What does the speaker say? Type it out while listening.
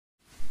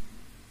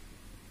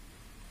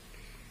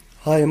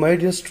Hi my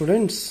dear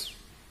students,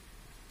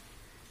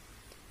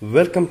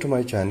 welcome to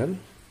my channel.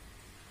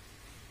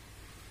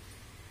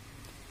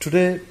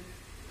 Today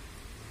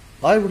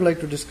I would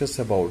like to discuss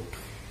about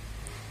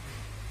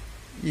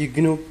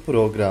IGNOU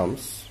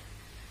programs.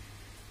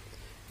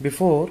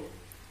 Before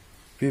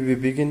we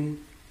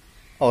begin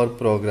our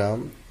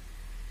program,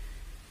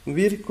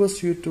 we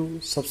request you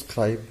to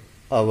subscribe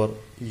our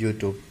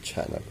YouTube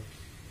channel.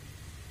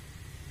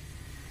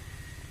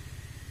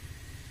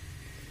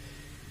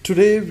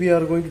 Today we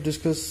are going to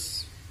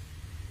discuss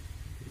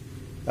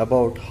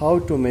about how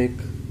to make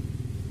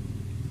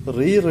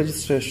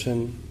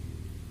re-registration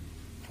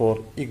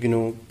for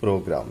IGNOU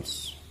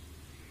programs.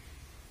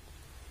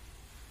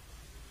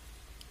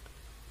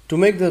 To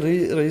make the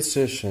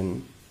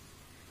re-registration,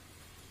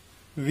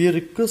 we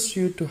request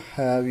you to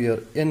have your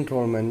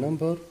enrollment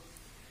number,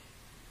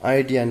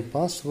 ID and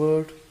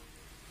password,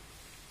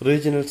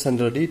 regional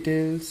center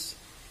details,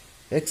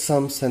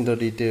 exam center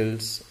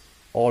details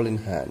all in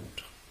hand.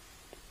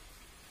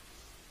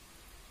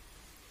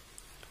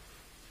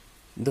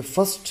 The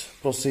first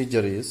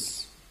procedure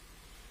is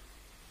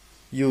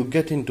you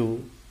get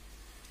into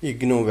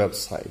IGNOU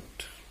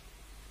website.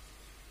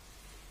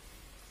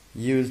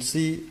 You will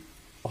see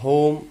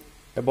home,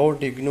 about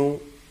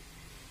IGNOU,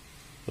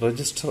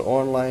 register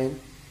online,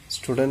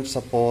 student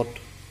support,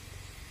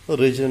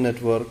 regional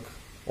network,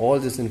 all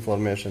this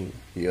information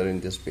here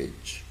in this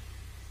page.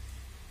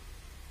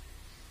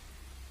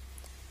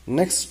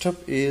 Next step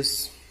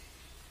is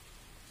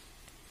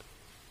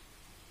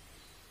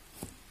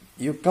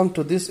you come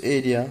to this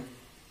area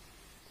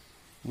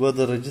where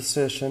the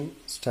registration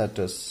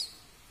status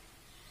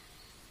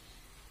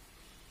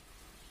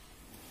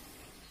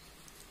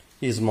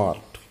is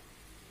marked.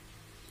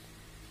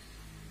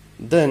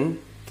 Then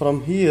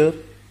from here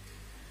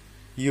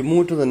you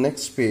move to the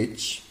next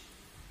page.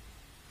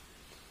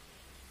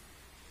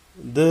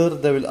 There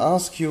they will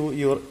ask you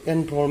your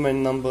enrollment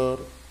number,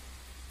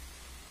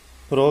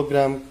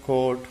 program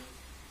code,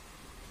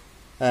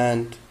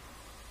 and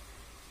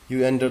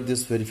you enter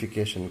this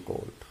verification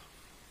code.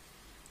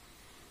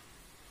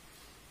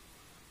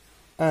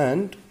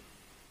 And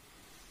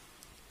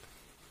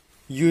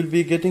you will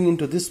be getting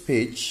into this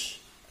page,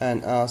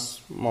 and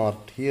as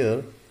marked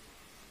here,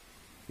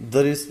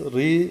 there is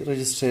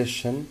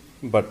re-registration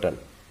button.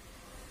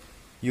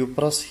 You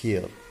press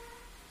here.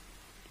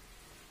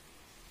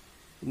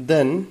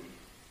 Then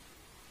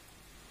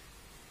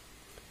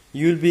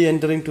you will be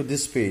entering to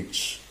this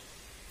page.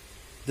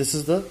 This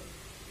is the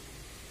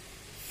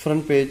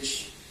front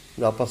page,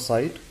 the upper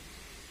side.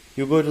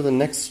 You go to the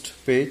next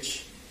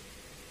page.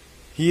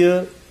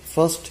 Here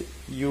first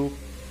you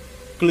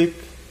click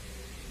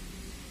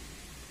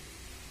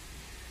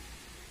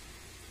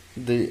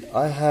the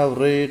I have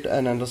read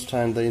and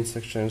understand the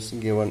instructions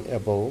given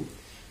above.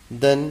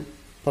 Then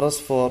press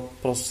for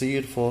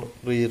proceed for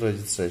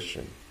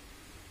re-registration.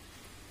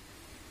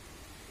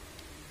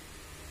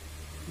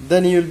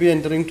 Then you will be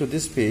entering to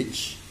this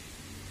page.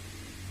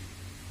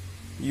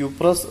 You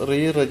press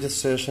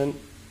re-registration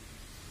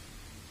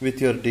with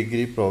your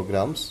degree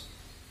programs.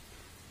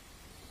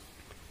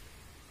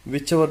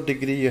 Whichever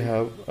degree you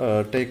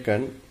have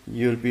taken,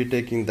 you will be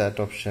taking that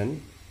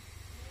option.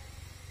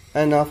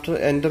 And after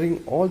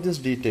entering all these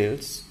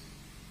details,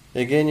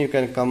 again you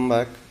can come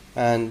back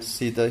and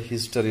see the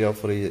history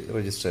of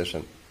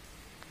registration.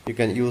 You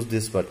can use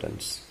these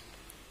buttons.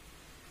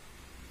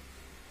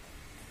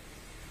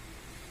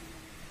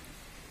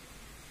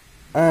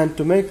 And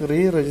to make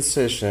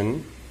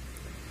re-registration,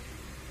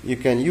 you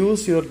can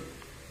use your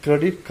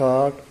credit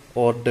card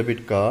or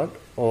debit card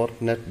or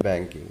net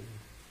banking.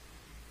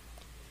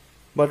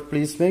 But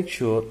please make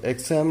sure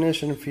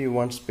examination fee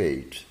once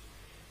paid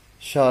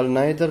shall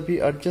neither be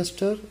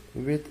adjusted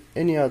with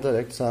any other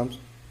exams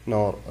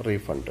nor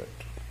refunded.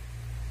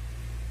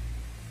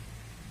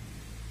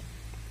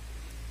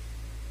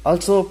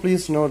 Also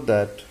please note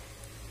that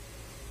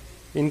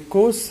in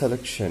course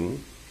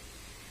selection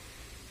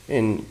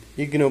in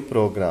IGNOU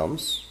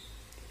programs,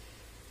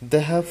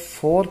 they have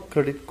 4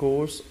 credit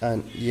course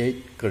and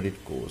 8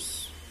 credit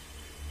course.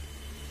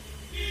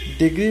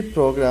 Degree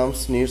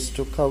programs needs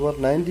to cover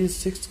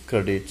 96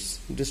 credits,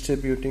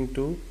 distributing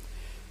to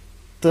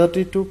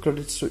 32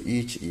 credits to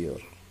each year.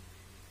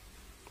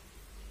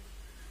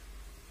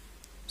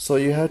 So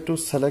you have to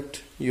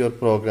select your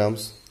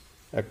programs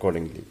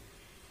accordingly.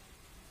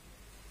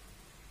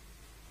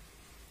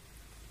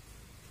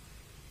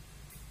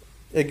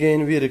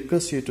 Again, we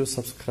request you to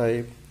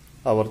subscribe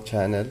our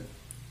channel,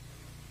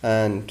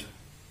 and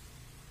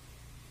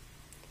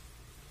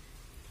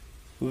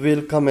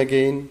we'll come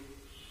again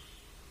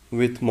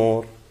with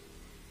more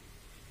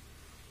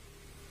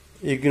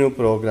IGNOU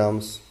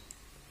programs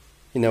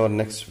in our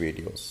next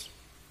videos.